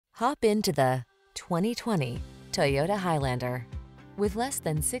Hop into the 2020 Toyota Highlander. With less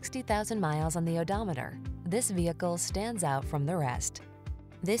than 60,000 miles on the odometer, this vehicle stands out from the rest.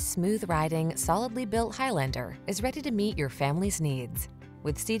 This smooth-riding, solidly built Highlander is ready to meet your family's needs.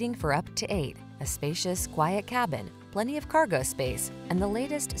 With seating for up to 8, a spacious, quiet cabin, plenty of cargo space, and the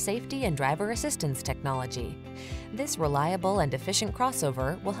latest safety and driver assistance technology, this reliable and efficient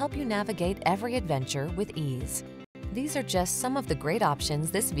crossover will help you navigate every adventure with ease. These are just some of the great options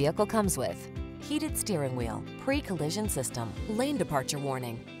this vehicle comes with: heated steering wheel, pre-collision system, lane departure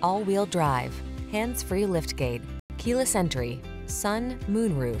warning, all-wheel drive, hands-free liftgate, keyless entry, sun,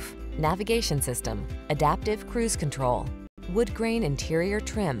 moonroof, navigation system, adaptive cruise control, woodgrain interior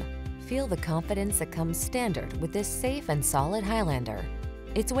trim. Feel the confidence that comes standard with this safe and solid Highlander.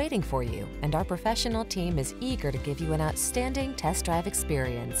 It's waiting for you, and our professional team is eager to give you an outstanding test drive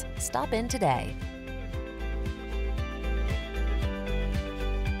experience. Stop in today.